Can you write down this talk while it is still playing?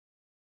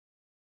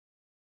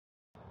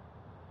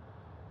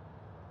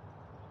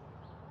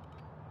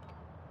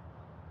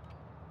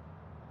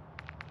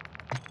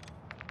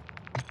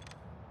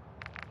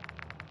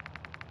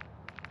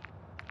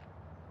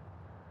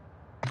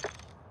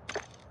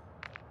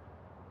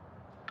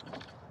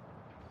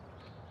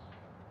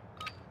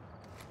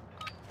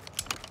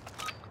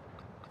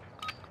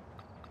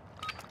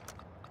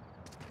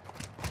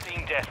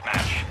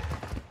deathmatch.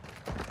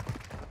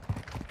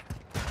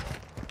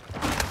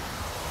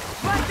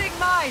 Planting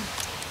mine!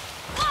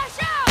 Flash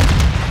out!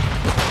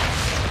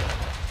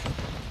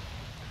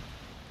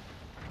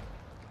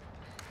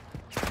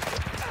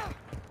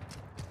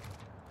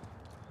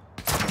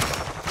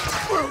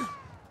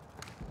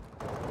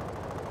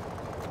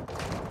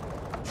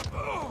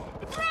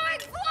 Throwing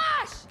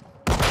flash!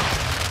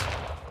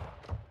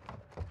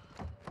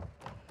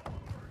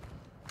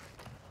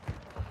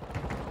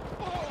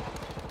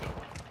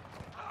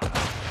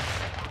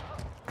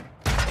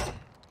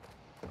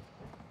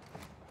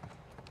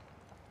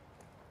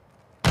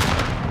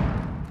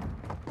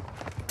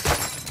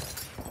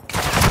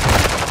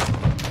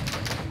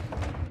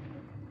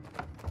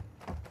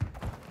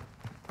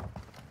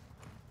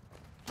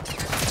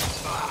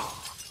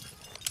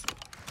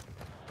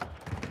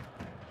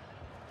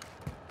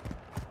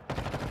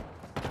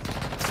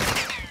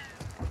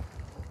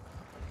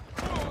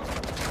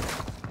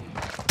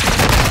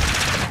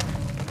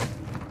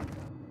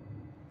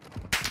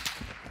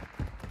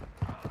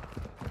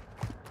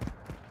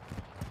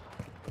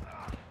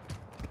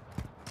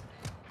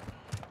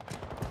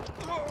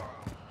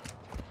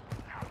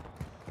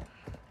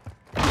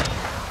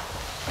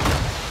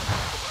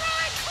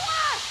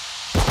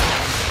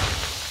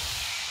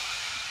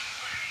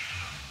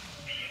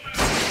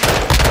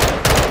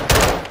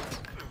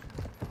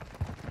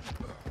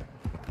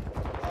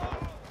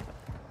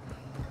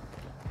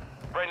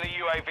 Friendly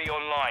UAV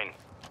online.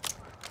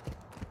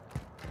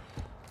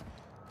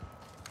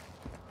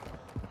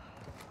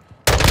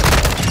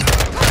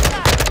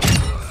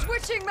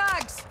 Switching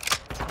mags!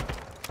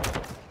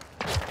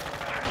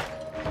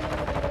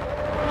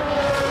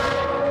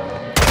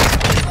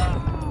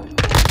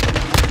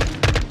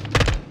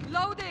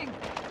 Loading!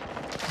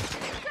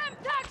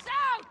 Semtex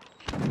out!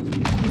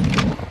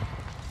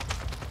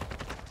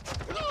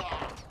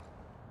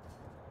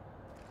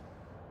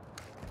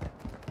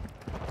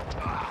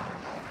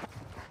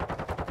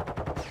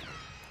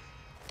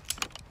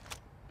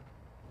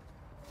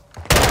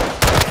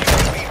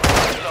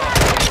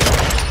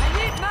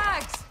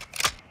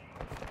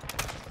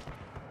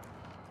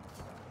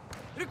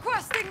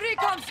 Requesting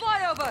recon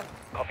flyover!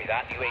 Copy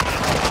that. UAV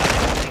online.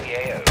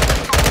 AO.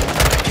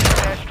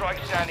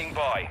 Airstrike standing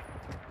by.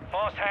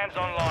 Fast hands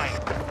online.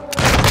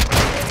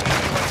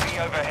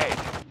 UAV overhead.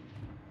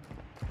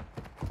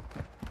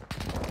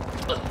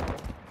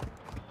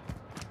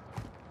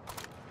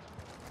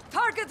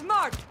 Target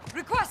marked!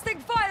 Requesting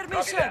fire Copy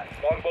mission! that.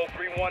 Longbow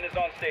 3-1 is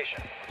on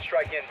station.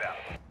 Strike inbound.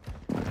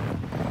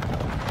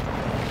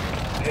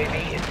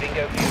 UAV is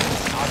bingo fuel.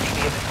 RTB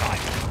at the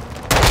time.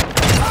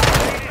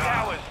 It is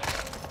ours.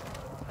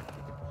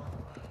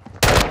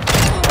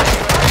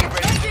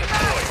 Changing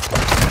mags!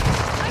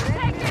 I'm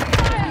taking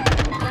fire!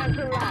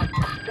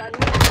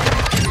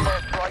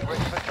 Airstrike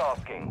ready for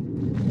tasking.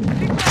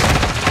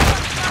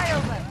 Requesting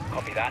flyover!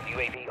 Copy that.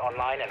 UAV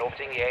online and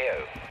orbiting the AO.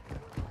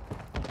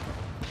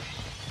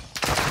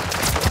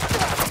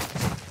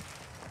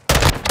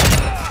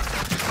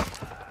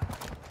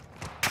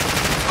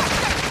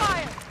 Check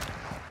fire!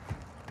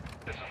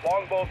 This is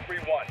Longbow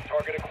 3-1.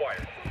 Target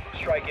acquired.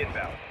 Strike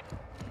inbound.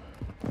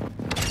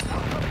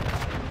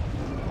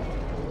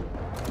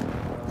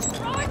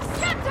 Throwing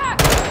Semtex!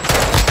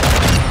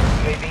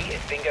 UAV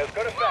is bingo.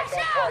 Good effect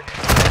on target.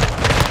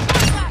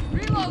 Contact!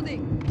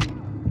 Reloading!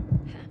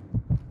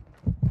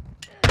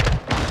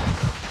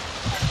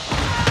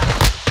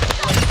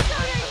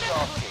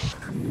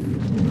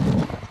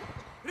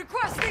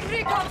 Requesting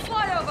recon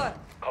flyover!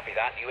 Copy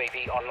that.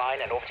 UAV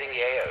online and orbiting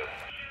the AO.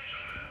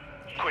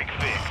 Quick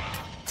fix.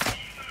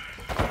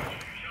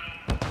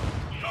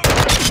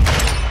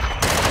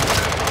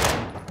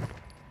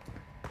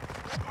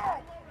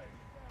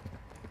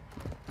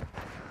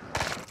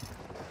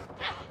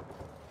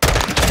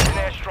 An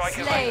airstrike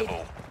Slade.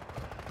 available.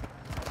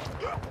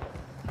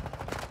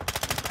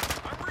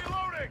 I'm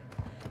reloading!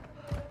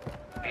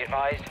 Be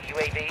advised,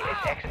 UAV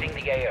is exiting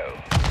the AO.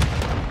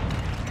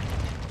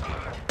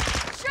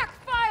 Check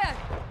fire!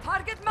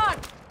 Target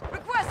marked!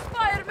 Request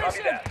fire Copy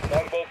mission! that.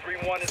 Longbow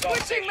 3-1 is on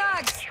Switching station.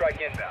 mags.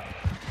 Strike inbound.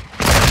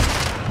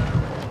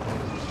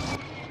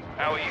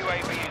 Our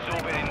UAV is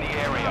orbiting the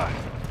area.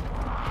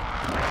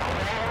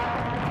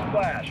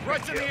 Flash.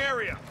 Threats in the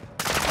area.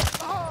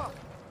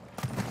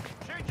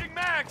 Changing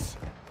mags.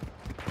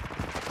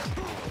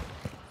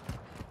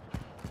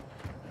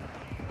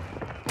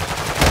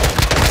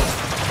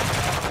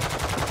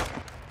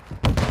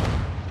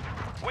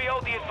 We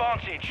hold the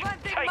advantage.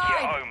 Planting Take it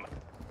mine. home.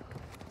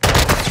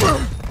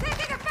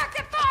 Taking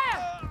effective fire!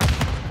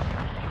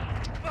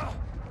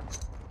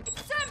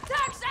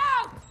 Semtex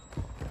out!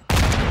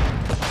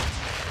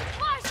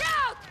 Flash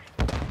out!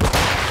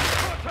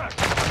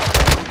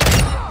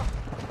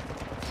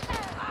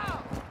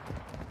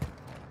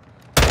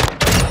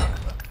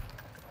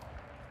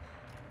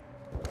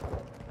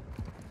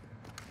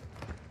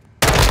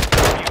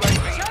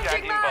 UAV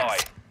standing by.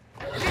 mags.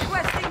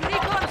 Requesting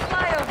recon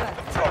flyover.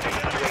 Copy.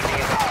 UAV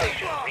in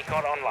station.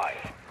 Recon online.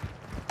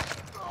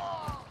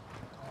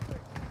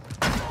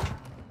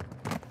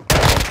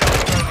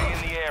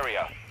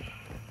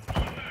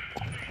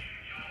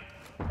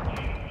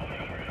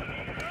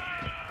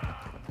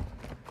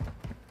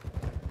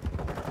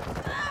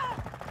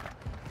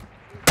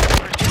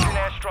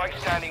 airstrike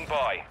standing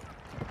by.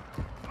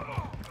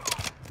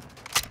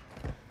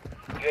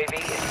 UAV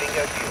is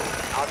bingo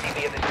fuel.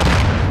 RTV at this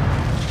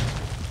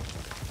time.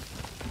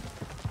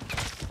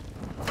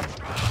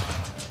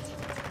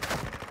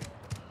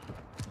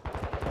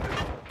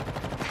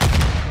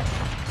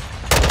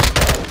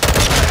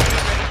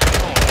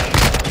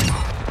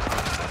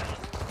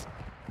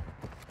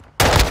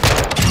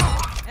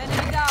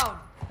 Enemy down.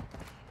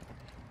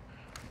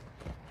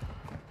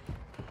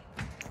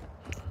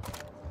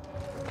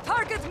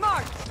 Target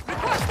marked.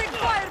 Requesting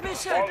fire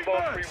mission. Longbow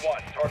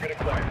 3-1, target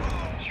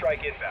acquired.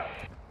 Strike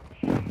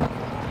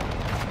inbound.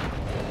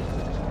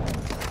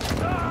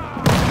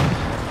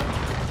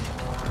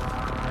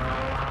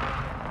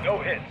 No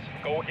hits.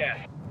 Go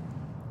again.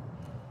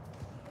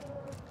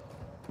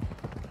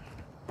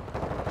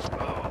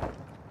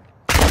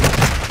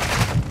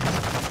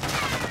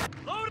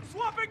 Load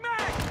swapping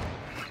mag!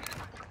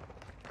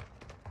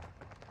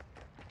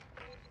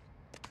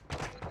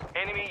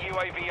 Enemy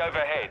UAV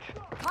overhead.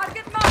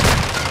 Target marked.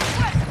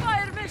 Request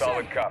fire mission.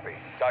 Solid copy.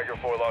 Tiger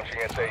 4 launching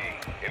SAE.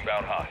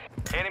 Inbound hot.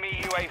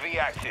 Enemy UAV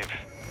active.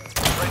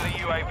 Friendly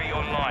UAV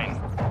online.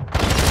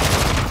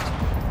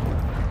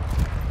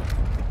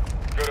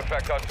 Good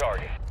effect on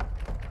target.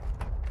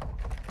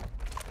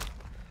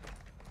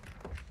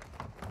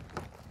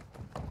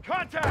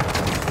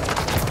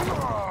 Contact!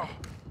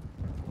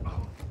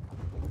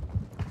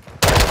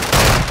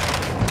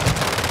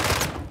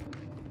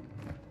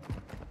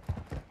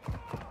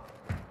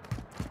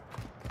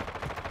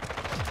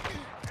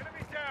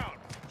 Enemy down!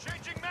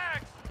 Changing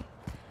mags!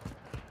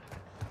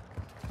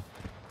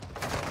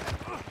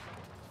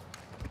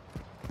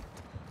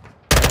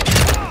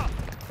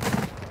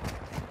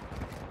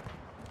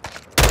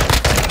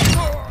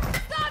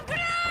 Stun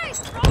grenade!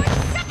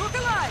 Throwing look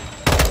alive.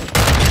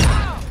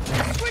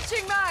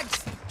 Switching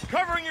mags.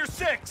 Covering your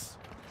 6!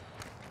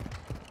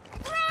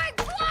 Throwing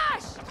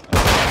flash.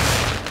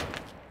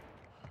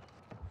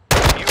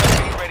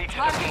 UAV ready to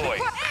Target deploy.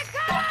 incoming.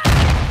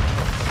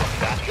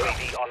 That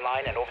UAV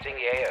online and orbiting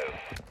the AO.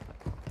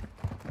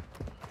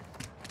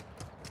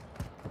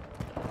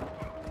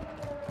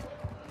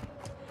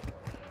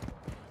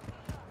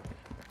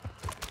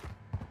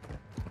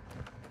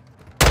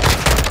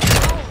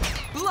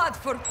 Blood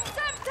for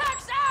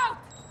Semtex out.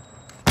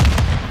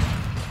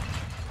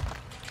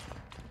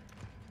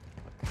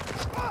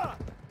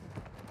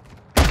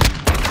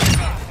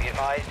 Be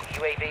advised,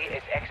 UAV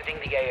is exiting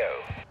the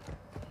AO.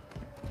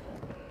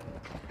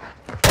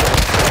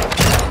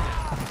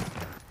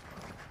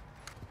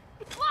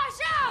 Flash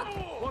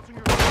out. Watching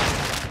your...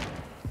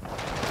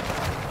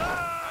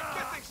 I'm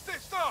getting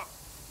stitched up!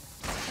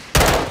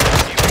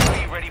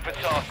 UAV ready for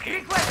tasking.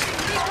 Requesting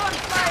recon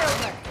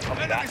flyover.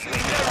 Copy that.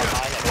 UAV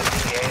online and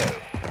orbiting the AO.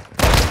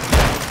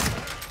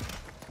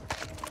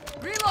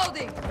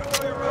 Reloading.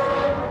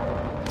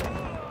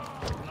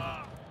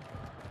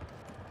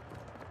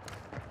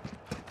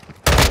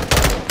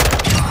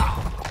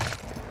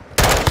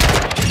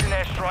 Precision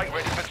airstrike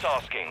ready for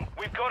tasking.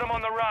 We've got them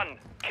on the run.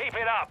 Keep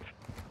it up.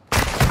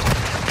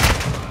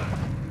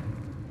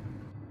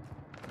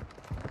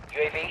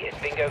 UAV is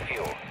bingo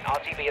fuel.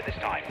 RTV at this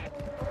time.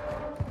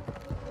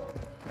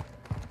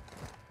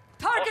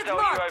 Target Hostile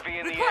marked. UAV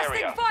in the Requesting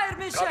area. fire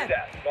Copy mission.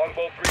 that.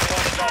 Longbow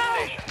 3-1 on No!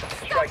 station. Stop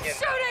Strike inbound.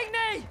 shooting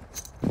me.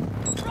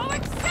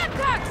 Throwing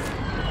Semtex.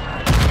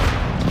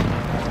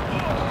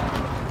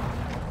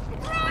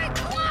 Throwing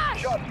flash.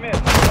 Shots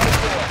missed.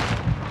 1-4.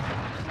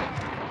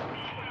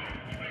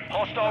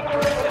 Hostile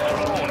cruise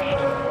missile launched.